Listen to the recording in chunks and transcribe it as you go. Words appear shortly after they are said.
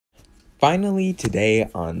Finally, today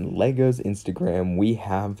on LEGO's Instagram, we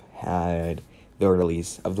have had the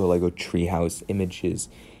release of the LEGO Treehouse images.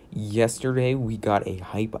 Yesterday, we got a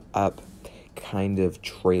hype up kind of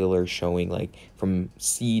trailer showing like from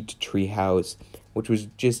seed to treehouse, which was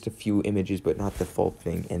just a few images but not the full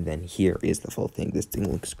thing. And then here is the full thing. This thing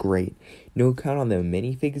looks great. No count on the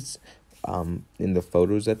minifigs in the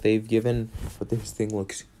photos that they've given, but this thing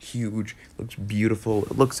looks huge, looks beautiful,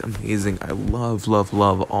 it looks amazing. I love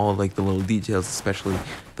all like the little details, especially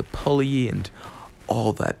the pulley and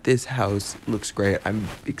all that. This house looks great. I'm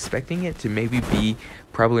expecting it to maybe be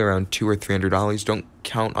probably around $200 or $300. Don't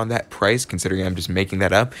count on that price, considering I'm just making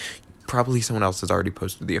that up. Probably someone else has already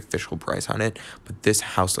posted the official price on it, but this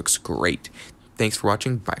house looks great. Thanks for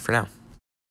watching. Bye for now.